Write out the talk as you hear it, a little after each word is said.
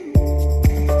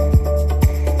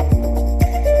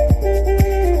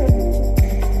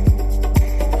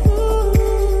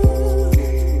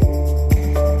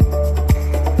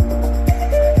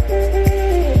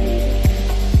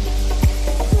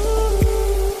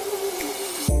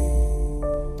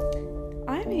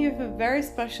very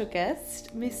special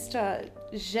guest, Mr.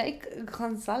 Jake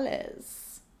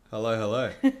Gonzalez. Hello, hello.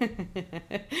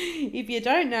 If you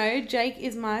don't know, Jake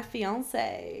is my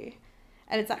fiance.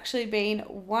 And it's actually been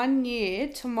 1 year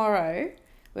tomorrow.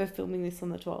 We're filming this on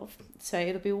the 12th. So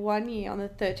it'll be 1 year on the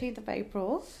 13th of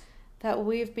April that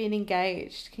we've been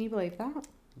engaged. Can you believe that?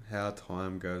 How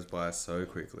time goes by so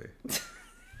quickly.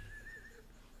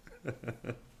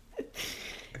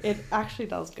 It actually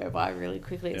does go by really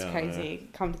quickly. It's crazy.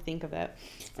 Come to think of it.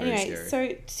 Anyway, scary.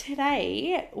 so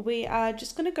today we are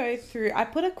just going to go through... I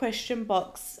put a question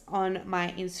box on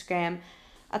my Instagram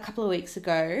a couple of weeks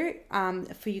ago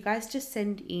for you guys to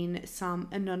send in some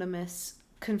anonymous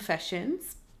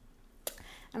confessions.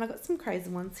 And I got some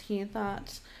crazy ones here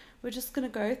that we're just going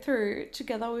to go through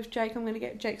together with Jake. I'm going to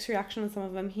get Jake's reaction on some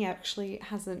of them. He actually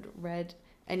hasn't read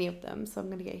any of them, so I'm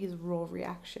going to get his raw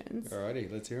reactions.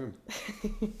 Alrighty, let's hear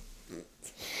him.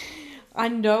 I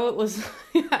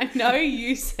know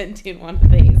you sent in one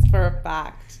of these for a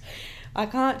fact. I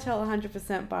can't tell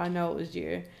 100%, but I know it was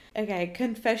you. Okay,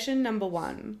 confession number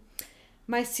 1.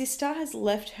 My sister has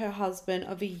left her husband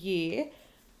of a year,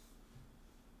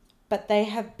 but they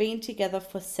have been together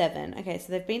for 7. Okay,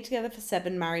 so they've been together for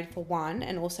 7, married for 1,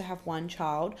 and also have 1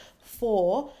 child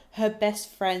for her best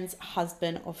friend's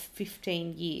husband of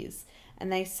 15 years.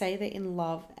 And they say they're in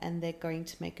love and they're going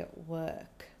to make it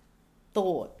work.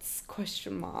 Thoughts? ?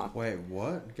 Wait,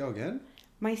 what? Go again?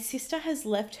 My sister has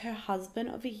left her husband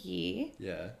of a year,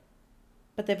 Yeah.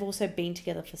 but they've also been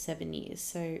together for 7 years.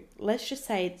 So let's just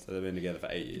say... So they've been together for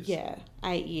 8 years. Yeah,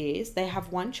 8 years. They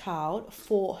have 1 child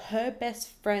for her best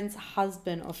friend's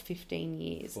husband of 15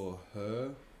 years. For her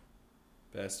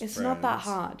best It's friend's not that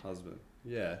hard. husband.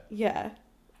 Yeah. Yeah.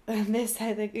 And they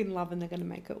say they're in love and they're going to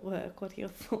make it work. What are your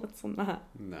thoughts on that?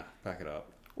 Nah, pack it up.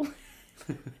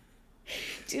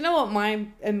 Do you know what my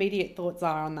immediate thoughts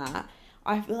are on that?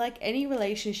 I feel like any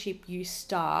relationship you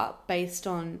start based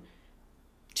on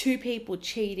 2 people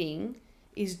cheating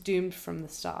is doomed from the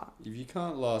start. If you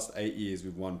can't last 8 years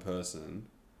with one person,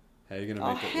 how are you going to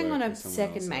Oh, make it work? hang on a with someone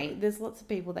second, else, mate. There's lots of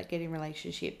people that get in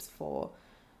relationships for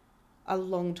a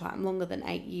long time, longer than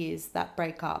 8 years, that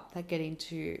break up, that get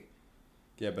into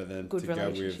Yeah, but then good to go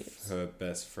with relationships. her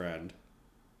best friend.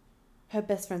 Her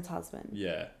best friend's husband.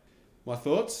 Yeah. My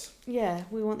thoughts? Yeah,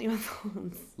 we want your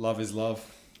thoughts. Love is love.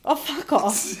 Oh, fuck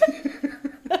off.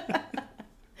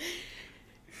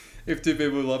 If 2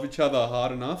 people love each other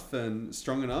hard enough and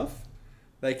strong enough,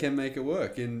 they can make it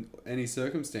work in any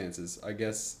circumstances. I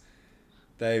guess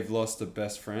they've lost a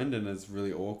best friend and it's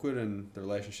really awkward and the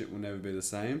relationship will never be the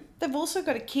same. They've also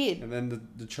got a kid. And then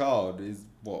the child is,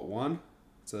 what, 1?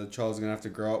 So the child's going to have to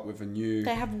grow up with a new...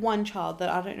 They have 1 child that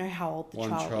I don't know how old the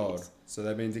child is. So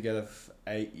they've been together for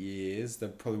 8 years. They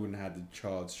probably wouldn't have had the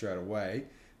child straight away.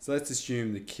 So let's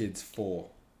assume the kid's 4.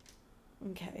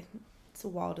 Okay. It's a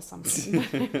wild assumption.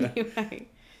 Anyway.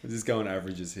 We're just going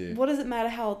averages here. What does it matter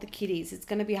how old the kid is? It's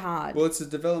going to be hard. Well, it's a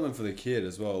development for the kid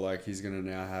as well. Like, he's going to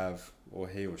now have, or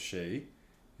he or she,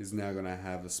 is now going to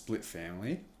have a split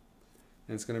family.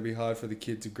 And it's going to be hard for the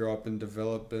kid to grow up and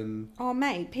develop and... Oh,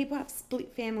 mate, people have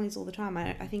split families all the time.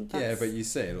 I think that's Yeah, but you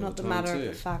see it all not the the time matter too.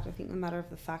 of the fact. I think the matter of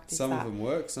the fact is Some that... of them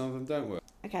work, some of them don't work.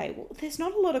 Okay, well, there's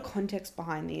not a lot of context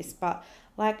behind this, but,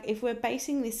 like, if we're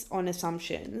basing this on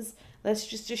assumptions, let's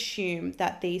just assume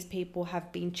that these people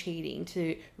have been cheating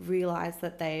to realise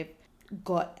that they've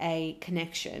got a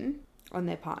connection on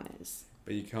their partners.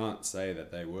 But you can't say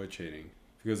that they were cheating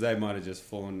because they might have just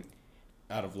fallen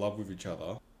out of love with each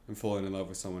other and fallen in love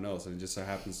with someone else, and it just so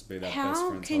happens to be that best friend's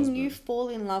husband. How can you fall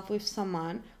in love with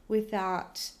someone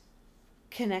without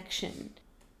connection,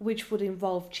 which would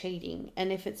involve cheating?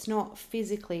 And if it's not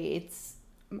physically, it's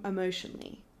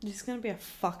emotionally. It's going to be a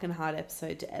fucking hard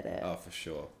episode to edit. Oh, for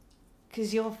sure.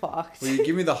 Because you're fucked. Well, you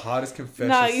give me the hardest confession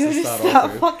No, you're to just start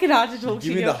off with. fucking hard to talk to.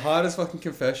 Give me the hardest fucking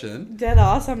confession. Dead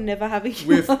ass, I'm never having you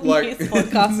With, on like... this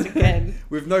podcast again.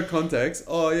 With no context.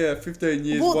 Oh, yeah, 15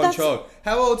 years, Well, 1 that's- child.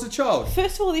 How old's a child?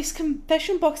 First of all, this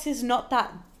confession box is not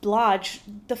that large.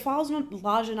 The file's not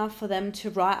large enough for them to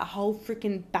write a whole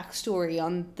freaking backstory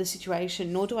on the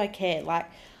situation, nor do I care. Like,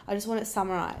 I just want it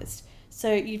summarised.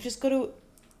 So you've just got to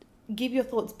give your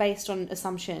thoughts based on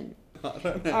assumption. I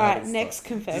don't know. All right, next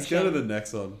confession. Let's go to the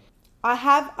next one. I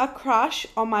have a crush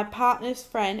on my partner's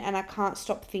friend and I can't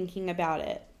stop thinking about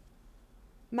it.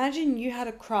 Imagine you had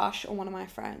a crush on one of my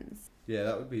friends. Yeah,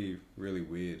 that would be really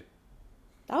weird.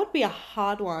 That would be a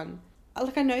hard one.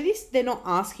 Like, I know this, they're not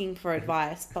asking for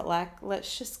advice, but, like,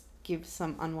 let's just give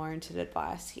some unwarranted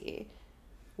advice here.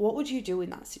 What would you do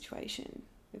in that situation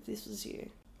if this was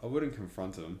you? I wouldn't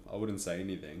confront him. I wouldn't say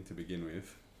anything to begin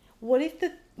with. What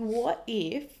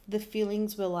if the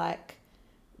feelings were, like,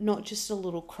 not just a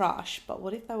little crush, but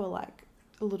what if they were like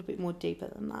a little bit more deeper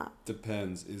than that?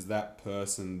 Depends. Is that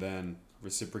person then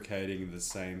reciprocating the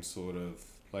same sort of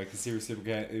like?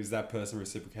 Is that person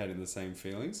reciprocating the same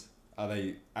feelings? Are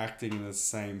they acting in the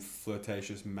same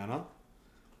flirtatious manner?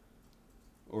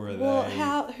 Or are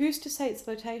Well, they? who's to say it's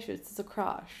flirtatious? It's a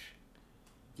crush.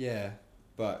 Yeah,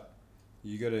 but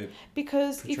you gotta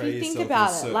Because if portray you think yourself in a about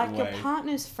it, certain like your way.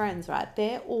 partner's friends, right?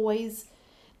 They're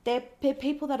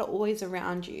people that are always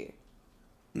around you.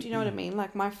 Do you know what I mean?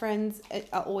 Like my friends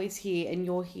are always here and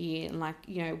you're here, and like,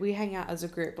 you know, we hang out as a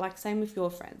group. Like same with your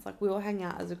friends. Like we all hang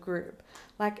out as a group.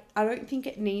 Like I don't think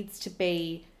it needs to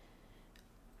be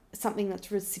something that's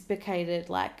reciprocated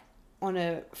like on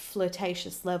a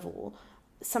flirtatious level.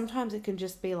 Sometimes it can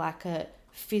just be like a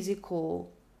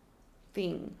physical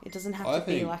thing. It doesn't have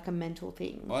to be like a mental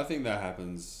thing. I think that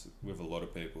happens with a lot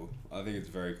of people. I think it's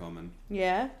very common.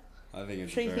 Yeah. I think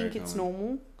it's So you very think it's common.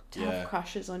 normal to Yeah. have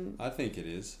crushes on I think it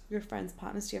is. your friends'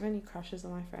 partners? Do you have any crushes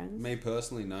on my friends? Me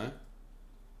personally, no.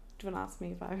 Do you want to ask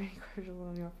me if I have any crushes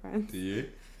on your friends? Do you?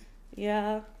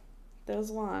 Yeah, there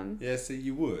was one. Yeah, see,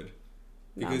 you would.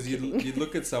 No, I'm Because kidding. you'd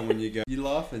look at someone, you go, you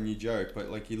laugh and you joke, but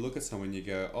like you look at someone, you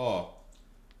go, oh,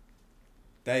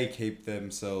 they keep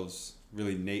themselves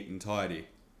really neat and tidy.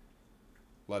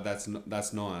 Like that's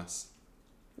nice.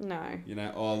 No. You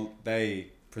know, oh,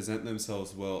 they present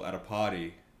themselves well at a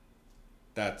party.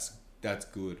 That's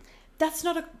good. That's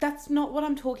not what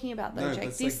I'm talking about though, No, Jake.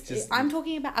 that's like just- I'm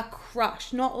talking about a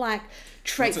crush, not like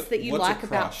traits that you what's a like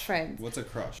about crush? friends. What's a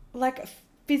crush? Like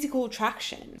physical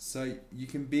attraction. So you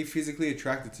can be physically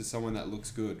attracted to someone that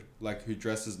looks good, like who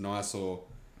dresses nice or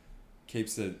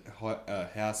keeps the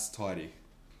house tidy.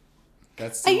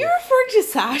 That's Are you referring to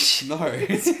Sash? no.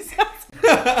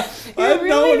 You're I had no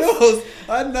really- one else.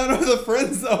 I had none of the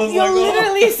friends. I was You're like,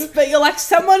 literally, but you're like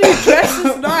someone who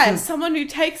dresses nice, someone who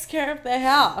takes care of their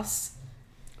house.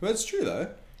 Well, it's true though.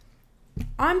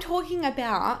 I'm talking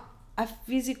about a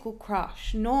physical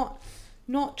crush, not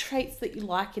traits that you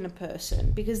like in a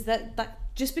person. Because that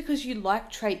just because you like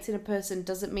traits in a person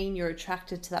doesn't mean you're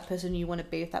attracted to that person. You want to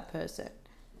be with that person.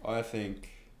 I think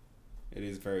it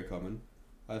is very common.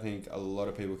 I think a lot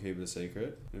of people keep it a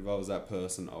secret. If I was that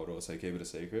person, I would also keep it a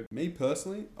secret. Me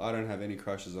personally, I don't have any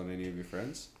crushes on any of your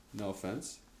friends. No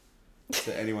offense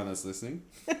to anyone that's listening.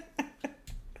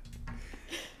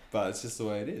 But it's just the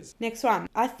way it is. Next one.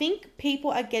 I think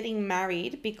people are getting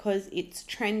married because it's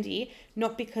trendy,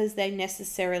 not because they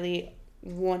necessarily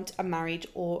want a marriage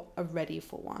or are ready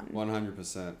for one.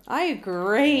 100%. I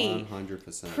agree.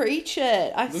 100%. Preach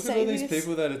it. I Look at say all these this.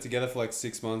 people that are together for like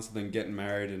 6 months and then getting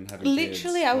married and having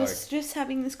Literally, kids. I was just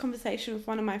having this conversation with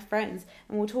one of my friends,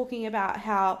 and we're talking about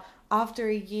how after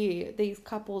a year, these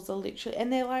couples are literally,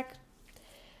 and they're like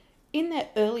in their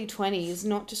early 20s,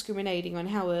 not discriminating on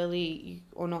how early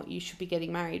or not you should be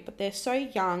getting married, but they're so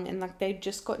young and like they've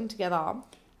just gotten together.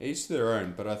 Each to their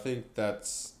own, but I think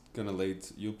that's going to lead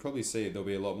to, you'll probably see there'll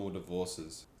be a lot more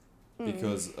divorces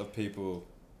because of people,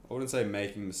 I wouldn't say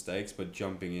making mistakes, but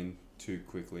jumping in too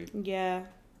quickly. Yeah.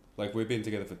 Like we've been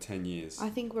together for 10 years. I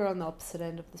think we're on the opposite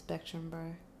end of the spectrum,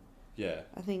 bro. Yeah.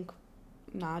 I think,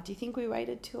 do you think we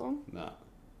waited too long? Nah.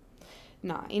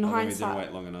 Nah, in I think we hindsight. didn't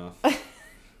wait long enough.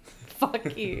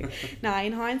 Fuck you.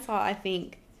 In hindsight, I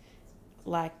think,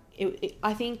 like,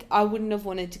 I think I wouldn't have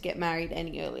wanted to get married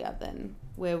any earlier than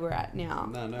where we're at now.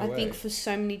 No I way. think for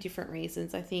so many different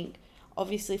reasons. I think,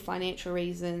 obviously, financial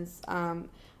reasons. I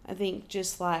think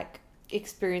just, like,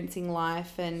 experiencing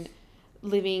life and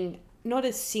living, not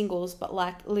as singles, but,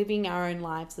 like, living our own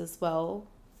lives as well.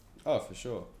 Oh, for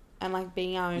sure. And, like,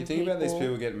 being our own You think about these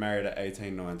people getting married at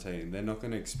 18, 19, they're not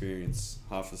going to experience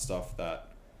half the stuff that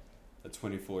a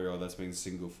 24-year-old that's been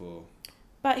single for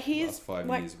But the here's, last 5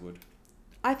 like, years would.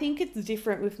 I think it's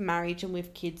different with marriage and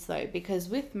with kids though, because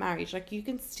with marriage, like you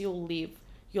can still live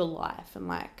your life and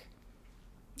like,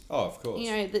 Oh, of course.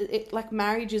 you know, like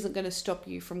marriage isn't going to stop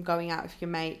you from going out with your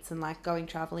mates and like going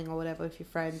traveling or whatever with your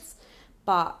friends.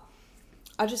 But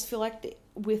I just feel like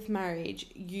with marriage,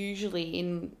 usually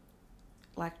in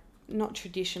like, not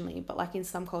traditionally, but like in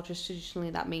some cultures,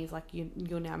 traditionally that means like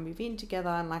you'll now move in together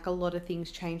and like a lot of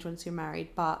things change once you're married.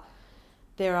 But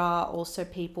there are also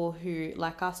people who,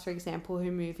 like us, for example, who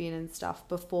move in and stuff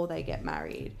before they get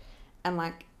married. And,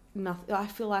 like, nothing. I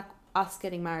feel like us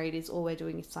getting married is all we're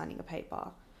doing is signing a paper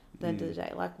at the end of the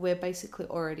day. Like, we're basically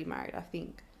already married. I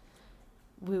think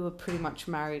we were pretty much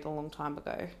married a long time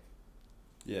ago.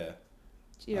 Yeah.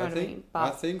 Do you know what I mean? I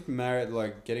think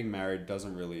getting married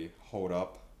doesn't really hold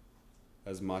up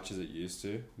as much as it used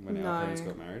to when our parents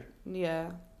got married.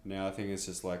 Yeah. Now I think it's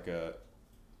just like a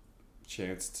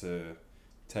chance to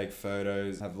take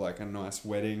photos, have like a nice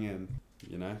wedding, and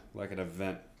you know, like an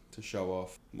event to show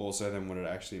off more so than what it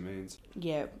actually means.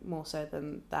 Yeah, more so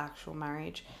than the actual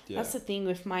marriage. Yeah. That's the thing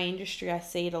with my industry. I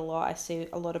see it a lot. I see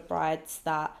a lot of brides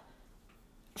that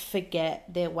forget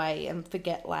their way and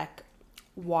forget like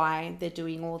why they're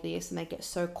doing all this, and they get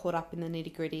so caught up in the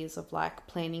nitty-gritties of like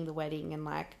planning the wedding and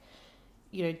like,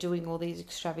 you know, doing all these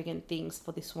extravagant things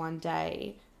for this one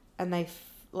day, and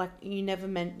like you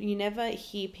never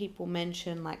hear people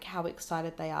mention like how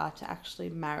excited they are to actually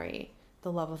marry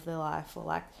the love of their life, or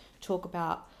like talk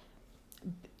about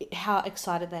how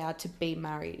excited they are to be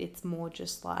married. It's more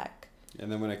just like,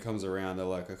 and then when it comes around, they're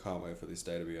like, I can't wait for this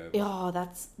day to be over. oh,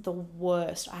 that's the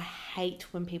worst. I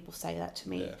hate when people say that to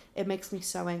me. Yeah. It makes me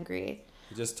so angry.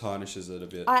 It just tarnishes it a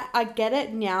bit. I get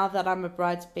it now that I'm a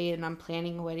bridesmaid and I'm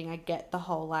planning a wedding. I get the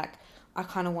whole like, I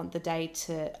kind of want the day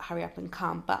to hurry up and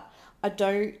come, but I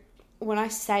don't, when I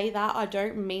say that, I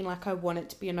don't mean like I want it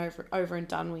to be an over and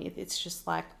done with. It's just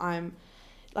like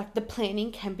like the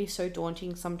planning can be so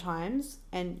daunting sometimes,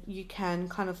 and you can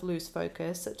kind of lose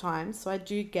focus at times. So I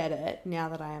do get it now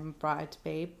that I am a bride to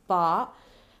be, but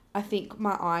I think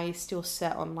my eye is still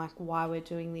set on like why we're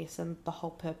doing this and the whole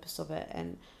purpose of it.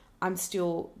 And I'm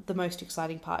still, the most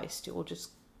exciting part is still just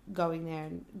going there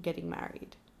and getting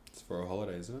married. It's for a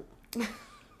holiday, isn't it?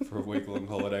 For a week-long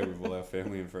holiday with all our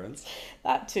family and friends.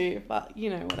 That too, but you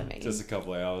know what I mean. Just a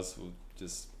couple of hours, we'll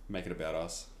just make it about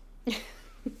us.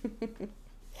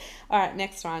 All right,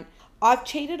 next one. I've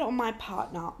cheated on my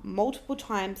partner multiple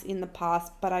times in the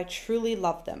past, but I truly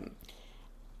love them,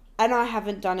 and I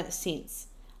haven't done it since.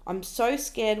 I'm so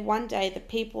scared one day the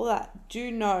people that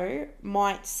do know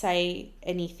might say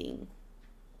anything.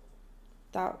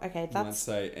 Might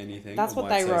say anything. That's or what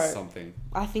might they say wrote. Something.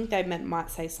 I think they meant might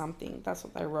say something. That's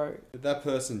what they wrote. Did that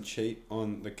person cheat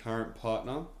on the current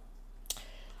partner,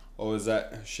 or was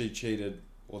that she cheated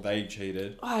or they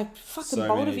cheated? I fucking so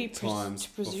bold many of you times to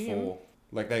presume. before,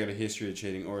 like they got a history of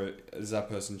cheating, or is that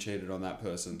person cheated on that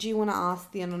person? Do you want to ask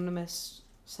the anonymous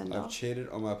sender? I've cheated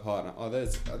on my partner. Oh,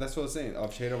 that's what I was saying.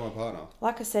 I've cheated on my partner.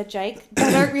 Like I said, Jake, they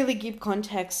don't really give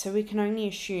context, so we can only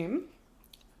assume.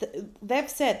 They've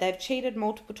said they've cheated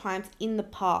multiple times in the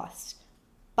past,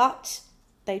 but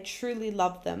they truly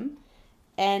love them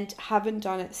and haven't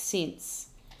done it since.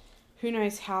 Who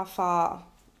knows how far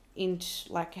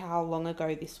into, like how long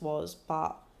ago this was,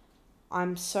 but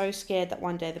I'm so scared that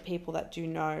one day the people that do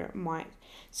know might.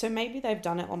 So maybe they've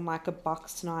done it on like a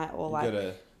bucks night or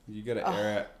You gotta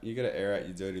air out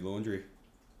your dirty laundry.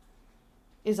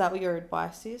 Is that what your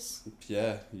advice is?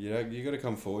 Yeah, you gotta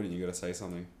come forward and you gotta say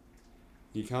something.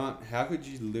 You can't. How could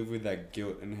you live with that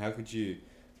guilt, and how could you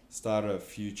start a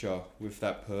future with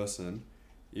that person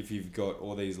if you've got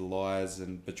all these lies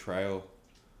and betrayal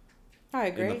I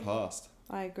agree. in the past?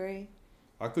 I agree.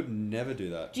 I could never do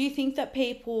that. Do you think that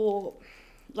people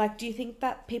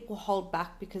hold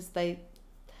back because they,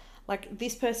 like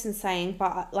this person's saying,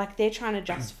 but like they're trying to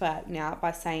justify it now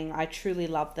by saying, I truly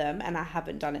love them and I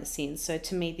haven't done it since. So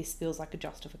to me, this feels like a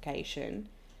justification.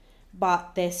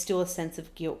 But there's still a sense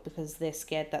of guilt because they're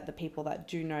scared that the people that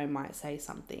do know might say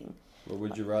something. Or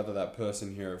would you rather that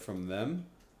person hear it from them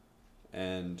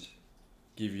and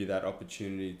give you that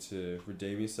opportunity to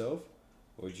redeem yourself?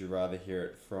 Or would you rather hear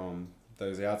it from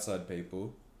those outside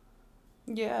people?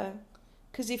 Yeah.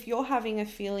 Because if you're having a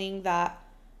feeling that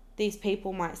these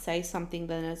people might say something,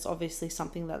 then it's obviously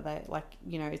something that they, like,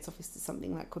 you know, it's obviously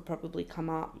something that could probably come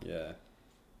up. Yeah.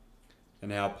 And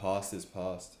how past is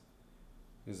past?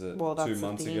 Is it Well, that's 2 the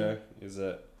months thing. ago? Is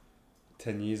it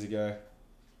 10 years ago?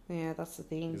 Yeah, that's the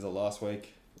thing. Is it last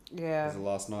week? Yeah. Is it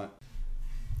last night?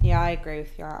 Yeah, I agree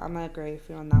with you. I'm going to agree with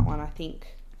you on that one. I think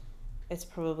it's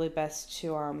probably best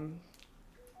to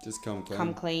Just come clean.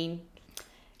 come clean.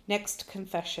 Next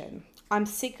confession. I'm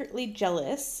secretly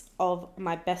jealous of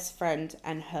my best friend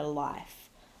and her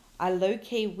life. I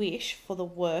low-key wish for the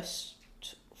worst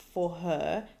for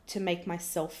her to make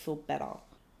myself feel better.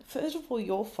 First of all,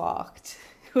 you're fucked.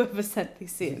 Whoever sent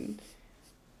this in.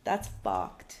 That's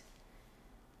fucked.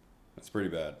 That's pretty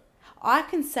bad. I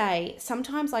can say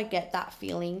sometimes I get that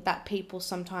feeling that people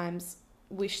sometimes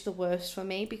wish the worst for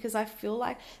me because I feel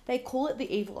like they call it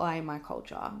the evil eye in my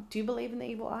culture. Do you believe in the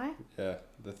evil eye? Yeah,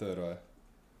 the third eye.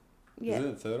 Yeah.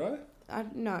 Isn't it third eye?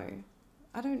 No.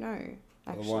 I don't know,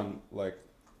 actually. The one, like...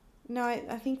 No, I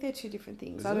think they're two different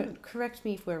things. Is it? Correct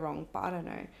me if we're wrong, but I don't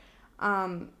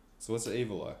know. So what's the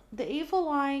evil eye? The evil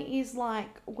eye is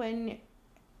like when...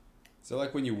 So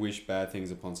like when you wish bad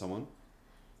things upon someone?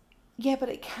 Yeah, but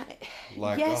it can...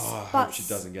 Like, yes, I but hope she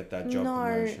doesn't get that job no,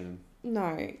 promotion.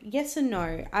 No. Yes and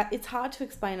no. It's hard to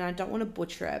explain and I don't want to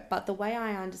butcher it, but the way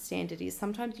I understand it is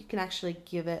sometimes you can actually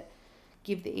give the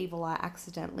evil eye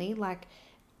accidentally. Like,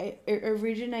 it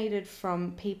originated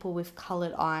from people with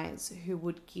coloured eyes who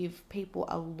would give people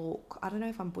a look. I don't know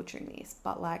if I'm butchering this,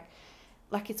 but like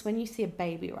it's when you see a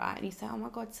baby, right? And you say, oh my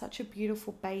God, such a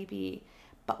beautiful baby.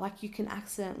 But like you can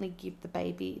accidentally give the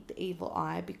baby the evil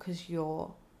eye because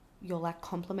you're like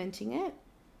complimenting it.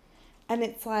 And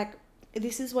it's like,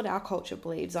 this is what our culture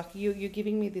believes. Like you're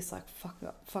giving me this like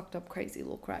fucked up crazy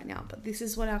look right now. But this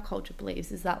is what our culture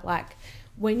believes, is that like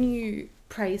when you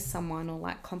praise someone or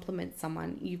like compliment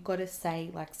someone, you've got to say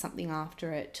like something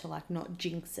after it to like not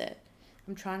jinx it.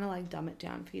 I'm trying to like dumb it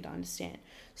down for you to understand.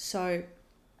 So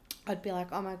I'd be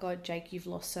like, oh my God, Jake, you've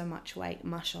lost so much weight.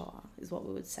 Mashallah is what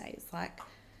we would say. It's like,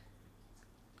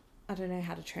 I don't know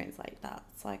how to translate that.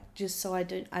 It's like, just so I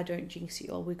don't jinx you,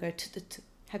 or we go to.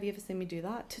 Have you ever seen me do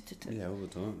that? Yeah, all the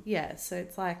time. Yeah, so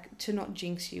it's like to not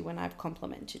jinx you when I've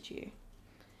complimented you.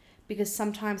 Because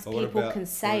sometimes people can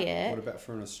say it. What about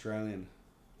for an Australian?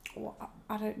 Well,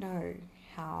 I don't know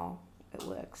how it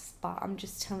works, but I'm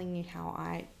just telling you how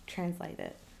I translate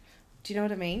it. Do you know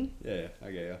what I mean? Yeah,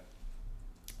 I get you.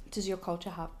 Does your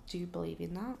culture do you believe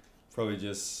in that? Probably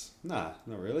just, not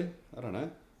really. I don't know.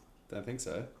 Don't think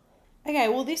so. Okay,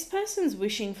 well, this person's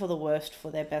wishing for the worst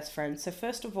for their best friend. So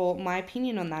first of all, my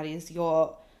opinion on that is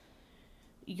you're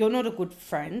not a good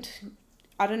friend.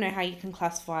 I don't know how you can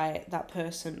classify that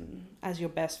person as your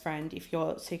best friend if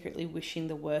you're secretly wishing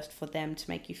the worst for them to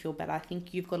make you feel better. I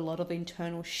think you've got a lot of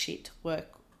internal shit to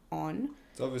work on.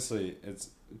 It's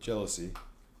jealousy.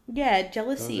 Yeah,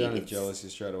 jealousy. Comes down to jealousy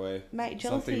straight away. Mate,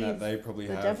 jealousy. Something that they probably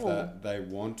have devil. that they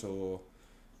want or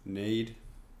need.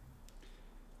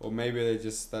 Or maybe they're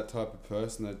just that type of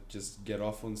person that just get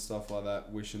off on stuff like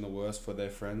that, wishing the worst for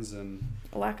their friends and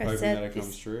like I hoping said, that it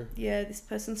comes true. Yeah, this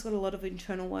person's got a lot of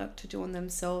internal work to do on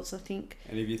themselves, I think.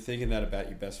 And if you're thinking that about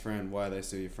your best friend, why are they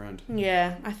still your friend?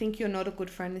 Yeah, I think you're not a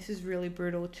good friend. This is really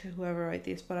brutal to whoever wrote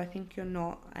this, but I think you're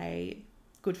not a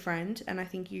good friend, and I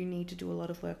think you need to do a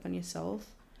lot of work on yourself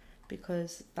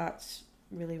because that's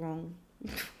really wrong.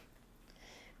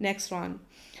 Next one.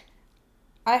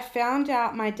 I found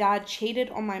out my dad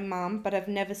cheated on my mum, but I've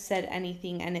never said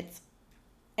anything, and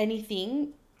anything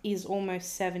is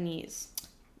almost 7 years.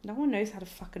 No one knows how to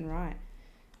fucking write.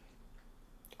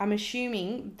 I'm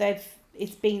assuming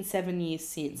it's been 7 years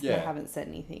since they haven't said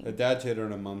anything. Her dad cheated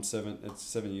on her mum 7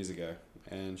 years ago,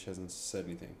 and she hasn't said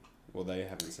anything. Well, they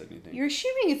haven't said anything. You're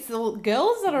assuming it's the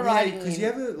girls that are writing. Yeah, because you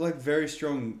have a very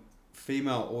strong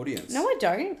female audience. No, I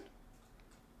don't.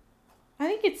 I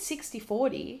think it's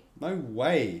 60-40. No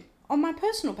way. On my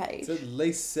personal page. It's at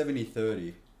least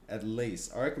 70-30. At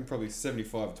least. I reckon probably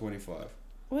 75-25.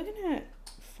 We're going to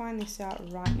find this out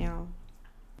right now.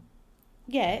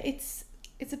 Yeah, it's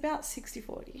about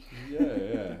 60-40. Yeah,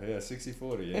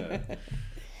 60-40, yeah.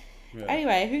 Yeah.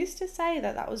 Anyway, who's to say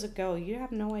that was a girl? You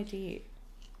have no idea.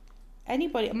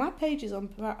 Anybody, my page is on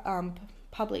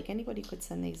public. Anybody could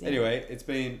send these in. Anyway, it's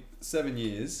been 7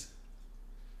 years.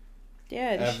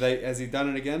 Yeah. Has he done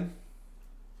it again?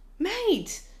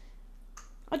 Mate,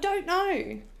 I don't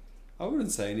know. I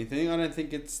wouldn't say anything. I don't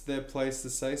think it's their place to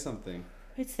say something.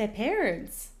 It's their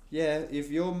parents. Yeah,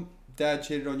 if your dad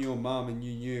cheated on your mum and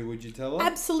you knew, would you tell her?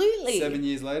 Absolutely. 7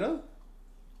 years later?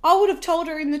 I would have told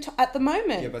her at the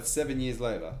moment. Yeah, but 7 years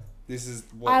later. This is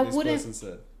what this person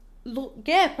said. Look,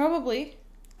 yeah, probably.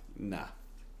 Nah.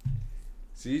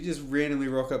 So you just randomly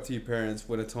rock up to your parents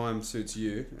when a time suits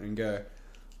you and go,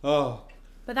 oh.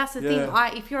 But that's the thing.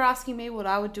 If you're asking me what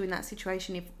I would do in that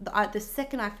situation, if the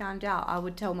second I found out, I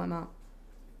would tell my mum.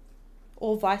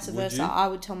 Or vice versa, I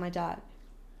would tell my dad.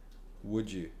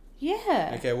 Would you?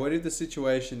 Yeah. Okay, what if the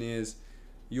situation is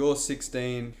you're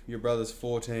 16, your brother's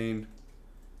 14,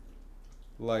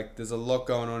 like there's a lot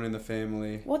going on in the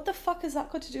family. What the fuck has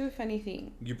that got to do with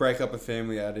anything? You break up a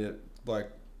family at a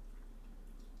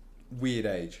weird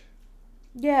age.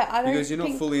 Yeah, I don't. Because you're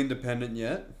not fully independent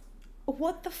yet.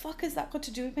 What the fuck has that got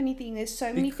to do with anything? There's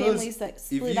so many families that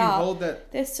split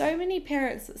up. There's so many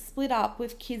parents that split up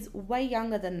with kids way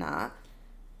younger than that.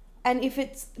 And if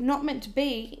it's not meant to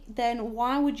be, then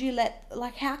why would you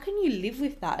how can you live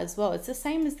with that as well? It's the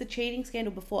same as the cheating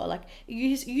scandal before. Like,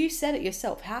 you said it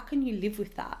yourself. How can you live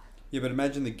with that? Yeah, but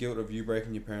imagine the guilt of you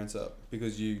breaking your parents up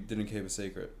because you didn't keep a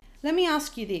secret. Let me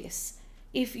ask you this.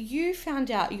 If you found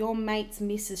out your mate's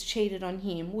missus cheated on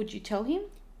him, would you tell him?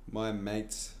 My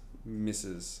mate's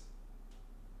missus.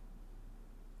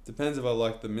 Depends if I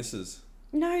like the missus.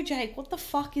 No, Jake, what the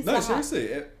fuck is that? No,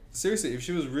 seriously, if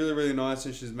she was really, really nice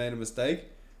and she's made a mistake,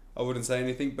 I wouldn't say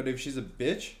anything. But if she's a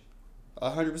bitch,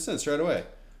 100% straight away.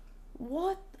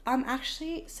 What? I'm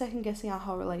actually second guessing our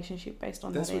whole relationship based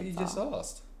on that answer. That's what you just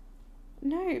asked.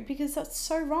 No, because that's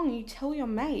so wrong. You tell your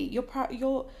mate.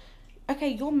 Okay,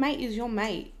 your mate is your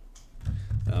mate.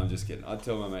 No, I'm just kidding. I'd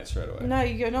tell my mate straight away. No,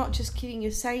 you're not just kidding.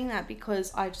 You're saying that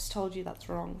because I just told you that's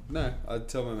wrong. No, I'd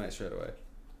tell my mate straight away.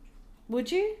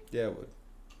 Would you? Yeah, I would.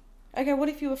 Okay, what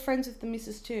if you were friends with the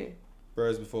missus too?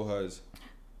 Bros before hoes.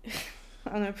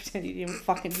 I'm gonna pretend you didn't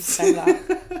fucking just say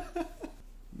that.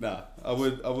 Nah, I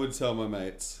would tell my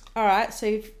mates. Alright, so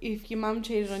if your mum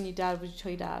cheated on your dad, would you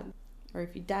tell your dad? Or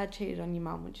if your dad cheated on your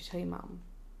mum, would you tell your mum?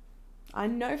 I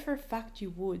know for a fact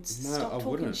you would. No, Stop I talking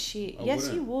wouldn't. shit. I Yes,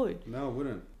 wouldn't. you would. No, I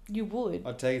wouldn't. You would.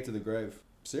 I'd take it to the grave.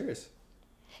 Serious.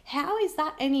 How is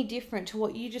that any different to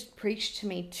what you just preached to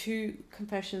me 2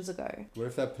 confessions ago? What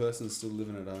if that person's still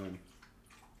living at home?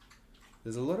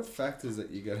 There's a lot of factors that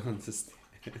you gotta understand.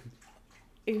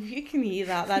 If you can hear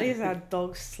that, that is our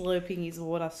dog slurping his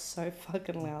water so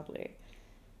fucking loudly.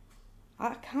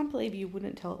 I can't believe you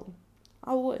wouldn't tell them.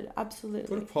 I would, absolutely.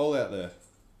 Put a poll out there.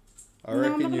 I No, I'm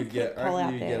reckon not you'd gonna get. put a poll I out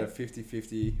reckon you'd get there. a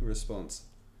 50-50 response.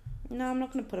 No, I'm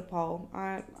not going to put a poll.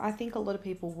 I think a lot of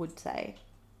people would say.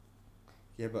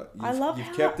 Yeah, but I love you've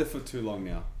how- kept it for too long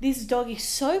now. This dog is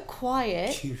so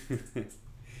quiet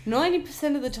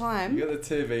 90% of the time. You got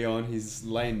the TV on. He's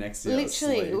laying next to you.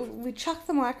 Literally, asleep. we chuck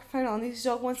the microphone on. This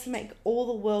dog wants to make all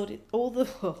the All the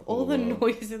world.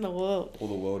 noise in the world. All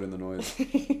the world in the noise.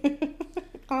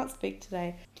 Can't speak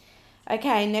today.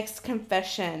 Okay, next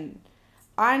confession.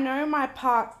 I've known my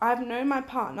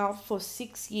partner for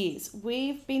 6 years.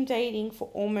 We've been dating for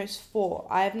almost 4.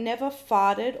 I have never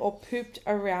farted or pooped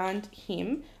around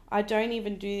him. I don't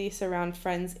even do this around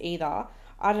friends either.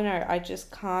 I don't know. I just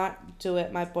can't do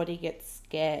it. My body gets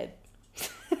scared.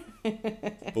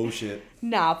 Bullshit.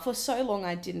 Nah, for so long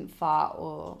I didn't fart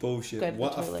or Bullshit. go to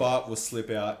What the a toilet. fart will slip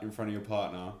out in front of your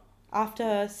partner.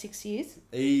 After 6 years?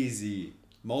 Easy.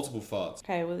 Multiple farts.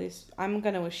 Okay, well I'm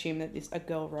going to assume that a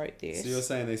girl wrote this. So you're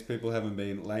saying these people haven't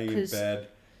been laying in 'Cause bed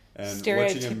and watching a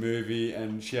stereotyp- movie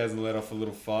and she hasn't let off a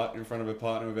little fart in front of her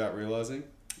partner without realizing?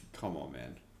 Come on,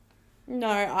 man. No,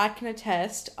 I can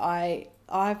attest.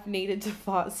 I've needed to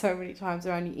fart so many times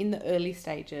around you in the early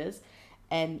stages,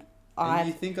 and And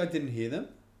you think I didn't hear them?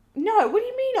 No, what do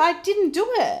you mean? I didn't do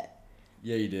it.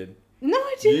 Yeah, you did. No,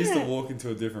 I You didn't. used to walk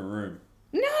into a different room.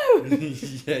 No.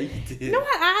 Yeah, you did. No,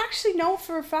 I actually know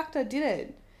for a fact I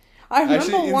didn't. I remember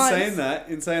Actually, in once. saying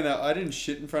that, I didn't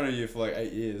shit in front of you for like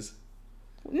 8 years.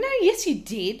 No, yes, you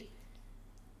did.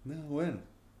 No, when?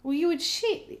 Well, you would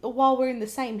shit while we're in the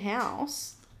same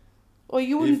house. Or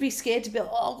you wouldn't be scared to be like,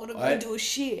 oh, I've got to go do a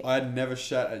shit. I had never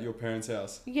shat at your parents'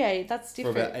 house Yeah, that's for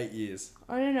different. about 8 years.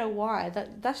 I don't know why.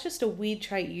 That's just a weird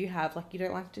trait you have. Like, you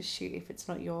don't like to shit if it's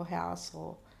not your house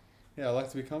or... Yeah, I like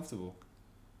to be comfortable.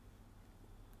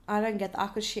 I don't get that. I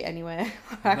could shit anywhere.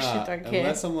 I actually don't care.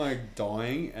 Unless I'm like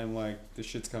dying and like the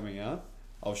shit's coming out,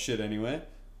 I'll shit anywhere.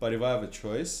 But if I have a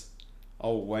choice,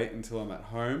 I'll wait until I'm at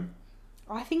home.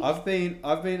 I think... I've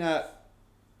been at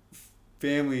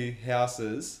family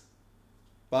houses,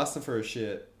 busting for a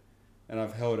shit, and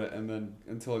I've held it and then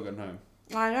until I got home.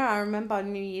 I know. I remember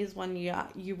New Year's one year,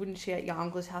 you wouldn't shit at your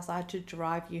uncle's house. I had to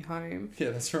drive you home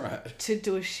Yeah, that's right. to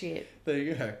do a shit. There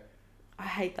you go. I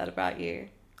hate that about you.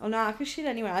 Oh no, I could shit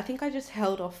anywhere. I think I just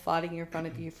held off farting in front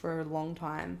of you for a long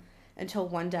time until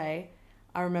one day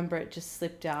I remember it just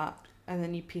slipped out and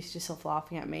then you pissed yourself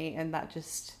laughing at me and that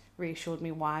just reassured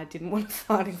me why I didn't want to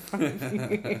fart in front of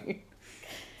you.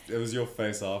 It was your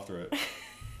face after it.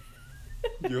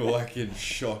 You were like in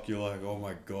shock. You're like, oh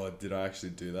my god, did I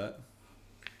actually do that?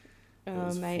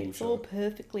 Oh mate, full it's all shock.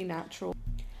 perfectly natural.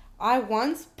 I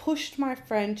once pushed my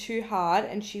friend too hard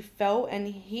and she fell and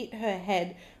hit her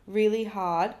head really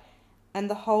hard, and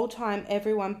the whole time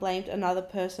everyone blamed another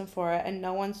person for it and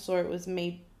no one saw it was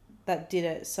me that did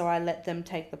it, so I let them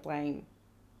take the blame.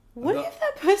 What thought- if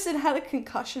that person had a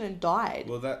concussion and died?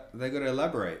 Well, they got to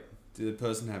elaborate. Did the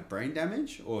person have brain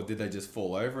damage, or did they just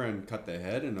fall over and cut their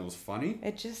head and it was funny?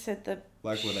 It just said that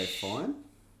Like, were they fine?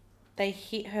 they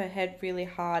hit her head really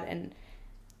hard and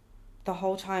the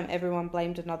whole time everyone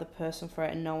blamed another person for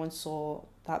it and no one saw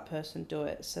that person do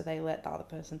it, so they let the other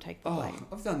person take the blame.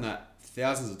 I've done that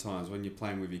thousands of times when you're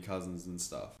playing with your cousins and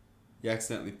stuff. You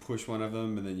accidentally push one of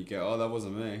them and then you go, oh, that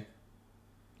wasn't me.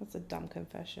 That's a dumb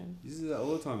confession. You do that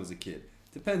all the time as a kid.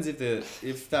 Depends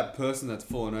if that person that's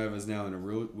fallen over is now in a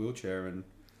wheelchair and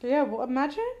Yeah, well,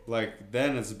 imagine. like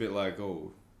then it's a bit like,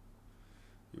 oh,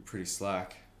 you're pretty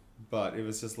slack. But if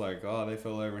it's just like, oh, they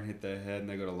fell over and hit their head and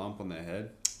they got a lump on their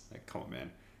head, like, come on,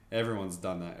 man. Everyone's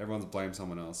done that. Everyone's blamed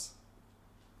someone else.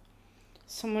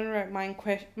 Someone wrote,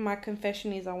 my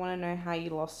confession is I want to know how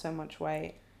you lost so much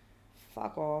weight.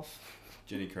 Fuck off.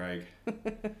 Jenny Craig,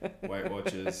 Weight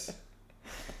Watchers,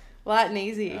 Light and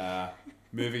easy.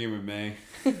 moving in with me.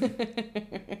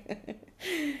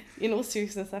 In all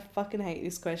seriousness, I fucking hate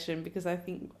this question because I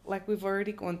think, like, we've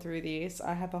already gone through this.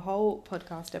 I have a whole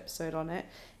podcast episode on it.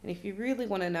 And if you really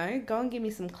want to know, go and give me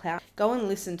some clout. Go and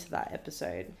listen to that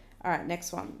episode. All right,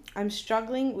 next one. I'm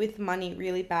struggling with money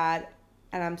really bad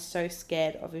and I'm so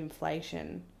scared of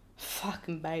inflation.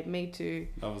 Fucking babe, me too.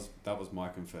 That was my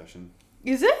confession.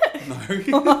 Is it? No.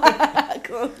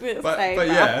 but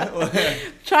yeah.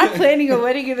 Try planning a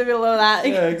wedding in the middle of that.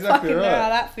 Yeah, exactly fucking right. know how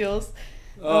that feels.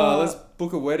 Let's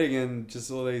book a wedding and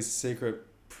just all these secret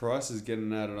prices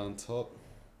getting added on top.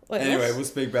 Wait, anyway, we'll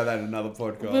speak about that in another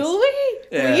podcast. Will we?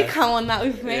 Yeah. Will you come on that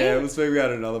with me? Yeah, we'll speak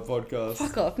about it in another podcast.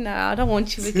 Fuck off. No, I don't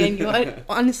want you again.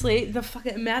 Honestly, the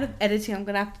fucking amount of editing I'm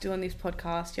going to have to do on this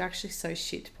podcast, you're actually so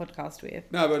shit to podcast with.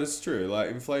 No, but it's true. Like,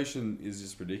 inflation is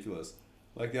just ridiculous.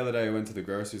 Like, the other day I went to the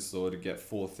grocery store to get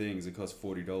 4 things. It cost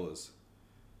 $40.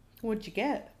 What'd you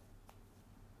get?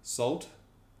 Salt,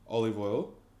 olive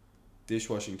oil,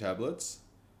 dishwashing tablets,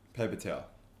 paper towel.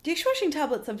 Dishwashing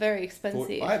tablets are very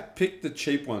expensive. I picked the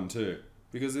cheap one too.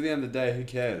 Because at the end of the day, who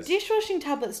cares? Dishwashing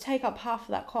tablets take up half of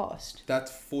that cost.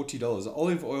 That's $40.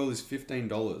 Olive oil is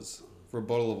 $15 for a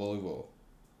bottle of olive oil.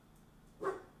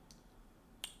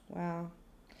 Wow.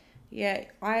 Yeah,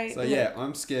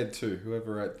 I'm scared too.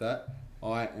 Whoever wrote that,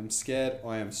 I am scared.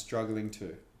 I am struggling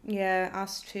too. Yeah,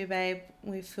 us too, babe.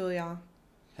 We feel ya.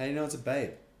 How do you know it's a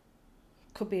babe?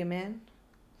 Could be a man.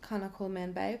 Can't I call a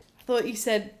man babe? I thought you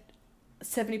said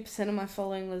 70% of my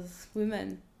following was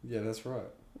women. Yeah, that's right.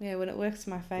 Yeah, when it works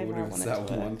in my favour, I What if want it's it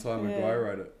to that work. one time a guy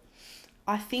wrote it?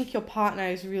 I think your partner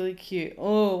is really cute.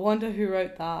 Oh, wonder who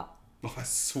wrote that. I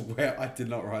swear I did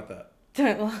not write that.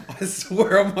 Don't lie. I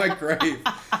swear on my grave.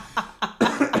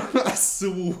 I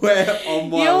swear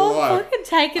on my You're life. fucking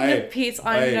taking the Hey, piss.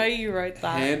 I hey, know you wrote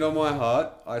that. Hand on my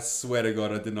heart, I swear to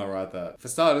God I did not write that. For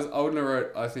starters, I wouldn't have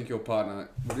wrote, I think your partner...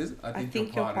 What is it? I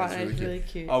think your partner is really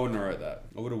cute. I wouldn't have wrote that.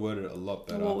 I would have worded it a lot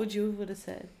better. What would you have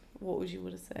said? What would you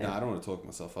have said? Nah, I don't want to talk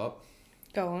myself up.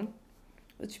 Go on.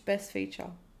 What's your best feature?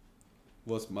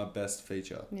 What's my best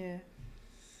feature? Yeah.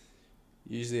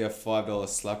 Usually a $5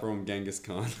 slapper on Genghis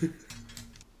Khan.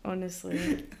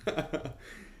 Honestly.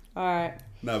 Alright.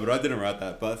 No, but I didn't write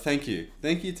that. But thank you.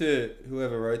 Thank you to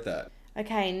whoever wrote that.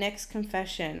 Okay, next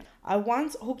confession. I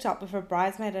once hooked up with a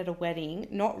bridesmaid at a wedding,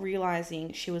 not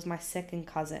realising she was my second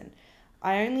cousin.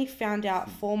 I only found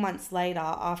out 4 months later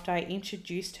after I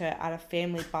introduced her at a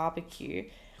family barbecue,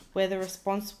 where the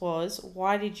response was,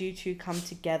 "Why did you two come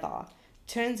together?"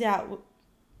 Turns out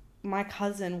my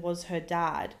cousin was her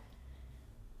dad.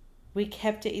 We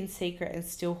kept it in secret and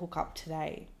still hook up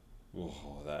today.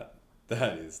 Oh,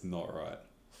 that is not right.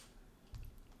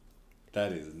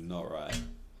 That is not right.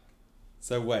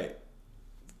 So wait,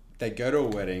 they go to a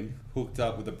wedding, hooked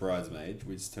up with a bridesmaid,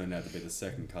 which turned out to be the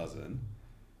second cousin.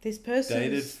 This person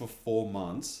Dated for 4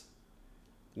 months,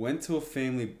 went to a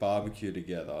family barbecue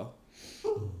together,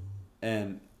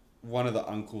 and one of the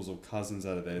uncles or cousins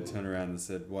out of there turned around and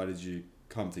said, "Why did you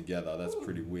come together? That's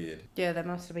pretty weird." Yeah, they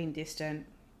must have been distant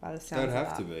by the sounds Don't of have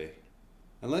that. to be.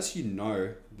 Unless you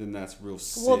know, then that's real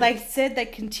sick. Well, they said they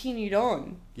continued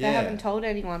on. Yeah. They haven't told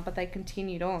anyone, but they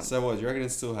continued on. So what, do you reckon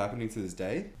it's still happening to this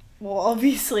day? Well,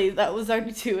 obviously, that was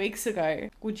only 2 weeks ago.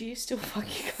 Would you still fuck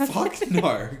your cousin? Fuck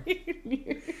no.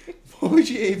 Why would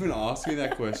you even ask me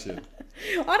that question?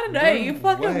 I don't know. No You're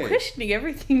fucking way. questioning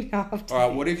everything now.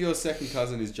 Alright, what if your second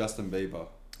cousin is Justin Bieber?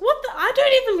 What the? I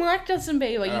don't even like Justin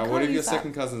Bieber. You Alright, can't what if use your that.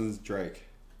 second cousin is Drake?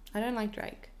 I don't like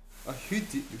Drake. Who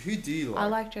do you like? I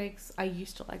like Drake's. I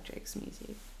used to like Drake's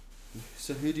music.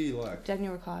 So who do you like?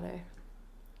 Daniel Ricciardo.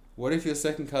 What if your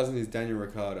second cousin is Daniel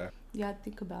Ricciardo? Yeah, I'd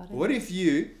think about it. What if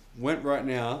you went right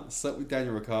now, slept with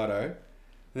Daniel Ricciardo, and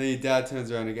then your dad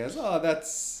turns around and goes, "Oh,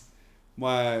 that's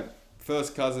my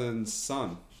first cousin's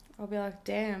son." I'll be like,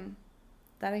 damn,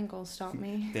 that ain't gonna stop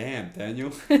me. Damn,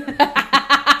 Daniel.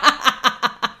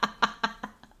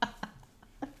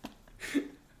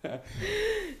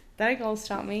 That ain't gonna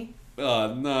stop me.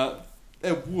 Oh, no.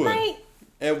 It would. Mate,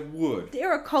 It would.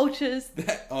 there are cultures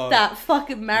Oh, that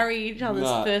fucking marry each other's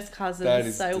Nah, first cousins. that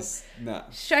is So nah.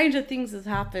 stranger things has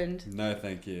happened. No,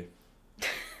 thank you.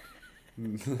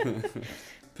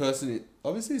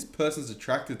 Obviously this person's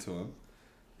attracted to him.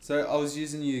 So I was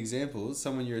using you examples,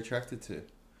 someone you're attracted to.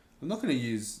 I'm not going to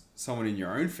use someone in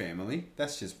your own family.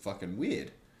 That's just fucking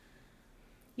weird.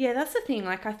 Yeah, that's the thing.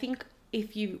 Like, I think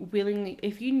if you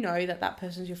know that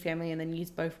person's your family and then you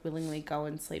both willingly go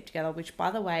and sleep together, which,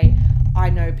 by the way, I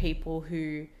know people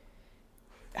who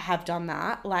have done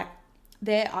that. Like,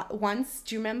 once,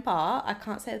 do you remember, I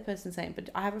can't say the person's name,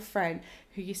 but I have a friend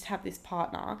who used to have this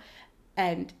partner,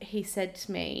 and he said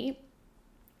to me,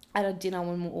 at a dinner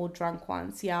when we were all drunk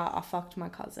once, yeah, I fucked my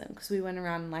cousin, because we went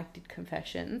around and like did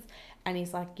confessions, and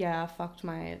he's like, yeah, I fucked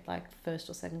my like first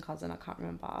or second cousin, I can't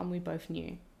remember, and we both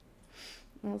knew.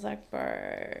 And I was like,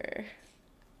 bro,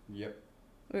 Yep.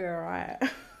 we're alright.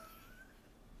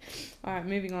 Alright,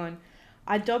 moving on.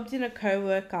 I dobbed in a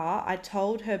co-worker. I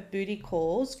told her booty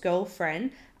call's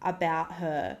girlfriend about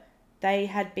her. They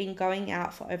had been going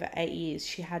out for over 8 years.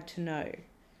 She had to know.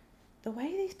 The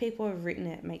way these people have written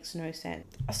it makes no sense.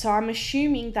 So I'm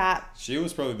assuming that... She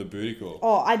was probably the booty call.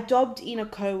 Oh, I dobbed in a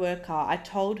co-worker. I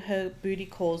told her booty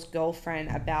call's girlfriend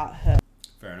about her.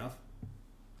 Fair enough.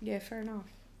 Yeah, fair enough.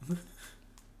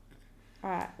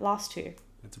 Alright, last two.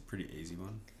 That's a pretty easy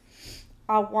one.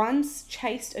 I once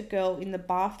chased a girl in the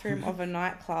bathroom of a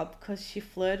nightclub because she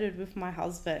flirted with my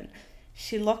husband.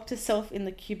 She locked herself in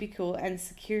the cubicle and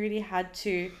security had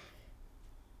to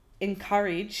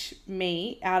encourage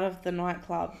me out of the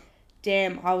nightclub.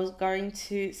 Damn, I was going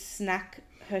to snack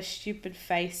her stupid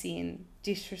face in.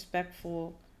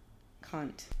 Disrespectful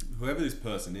cunt. Whoever this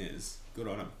person is, good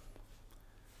on him.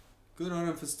 Good on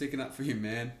him for sticking up for you,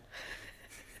 man.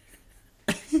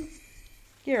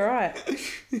 You're right.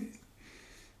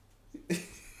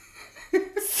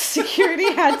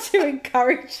 Security had to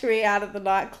encourage me out of the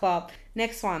nightclub.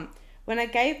 Next one. When I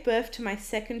gave birth to my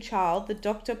second child, the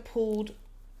doctor pulled...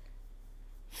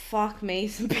 Fuck me,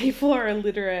 some people are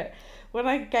illiterate. When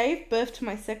I gave birth to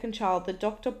my second child, the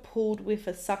doctor pulled with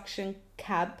a suction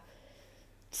cap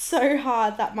so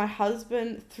hard that my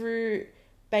husband threw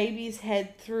baby's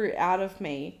head through out of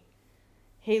me.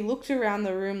 He looked around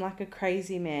the room like a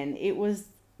crazy man. It was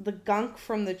the gunk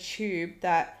from the tube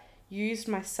that used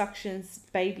my suction's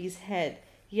baby's head.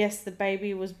 Yes, the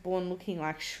baby was born looking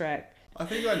like Shrek. I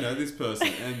think I know this person,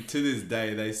 and to this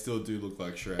day, they still do look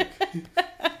like Shrek.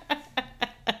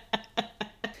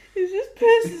 Is this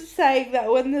person saying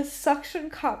that when the suction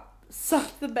cup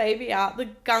sucked the baby out, the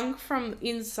gunk from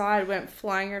inside went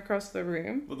flying across the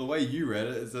room? Well, the way you read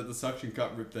it is that the suction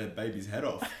cup ripped their baby's head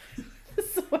off.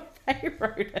 That's the way they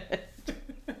wrote it.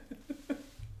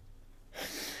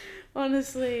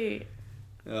 Honestly,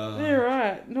 they're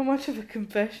right. Not much of a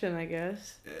confession, I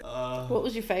guess. What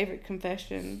was your favourite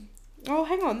confession? Oh,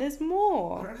 hang on, there's I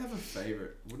more. don't have a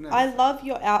favourite. I love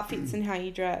your outfits and how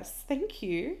you dress. Thank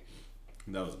you.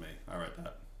 That was me. I wrote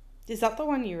that. Is that the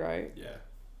one you wrote? Yeah.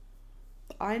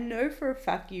 I know for a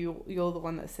fact you're the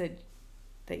one that said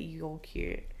that you're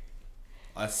cute.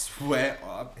 I swear,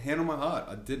 hand on my heart,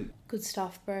 I didn't. Good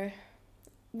stuff, bro.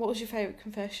 What was your favourite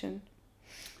confession?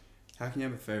 How can you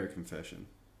have a favourite confession?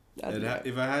 I'd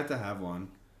If I had to have one,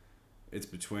 it's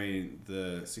between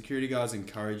the security guards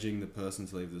encouraging the person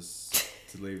to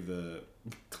leave the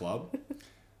club,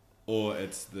 or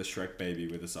it's the Shrek baby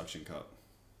with a suction cup.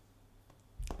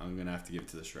 I'm gonna have to give it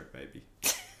to the Shrek baby.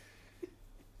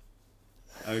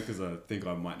 Because I think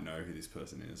I might know who this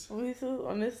person is. This is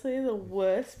honestly the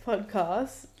worst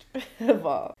podcast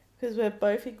ever. Because we're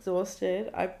both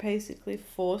exhausted. I basically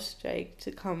forced Jake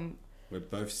to come. We're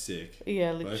both sick.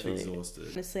 Yeah, literally. Both exhausted.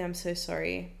 Honestly, I'm so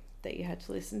sorry that you had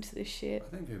to listen to this shit.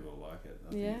 I think people will like it.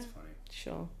 I Yeah. think it's funny.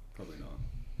 Sure. Probably not.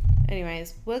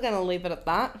 Anyways, we're going to leave it at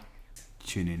that.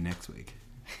 Tune in next week.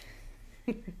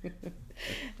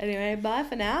 Anyway, bye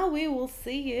for now. We will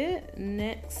see you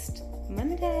next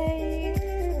Monday.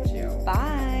 Ciao.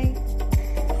 Bye.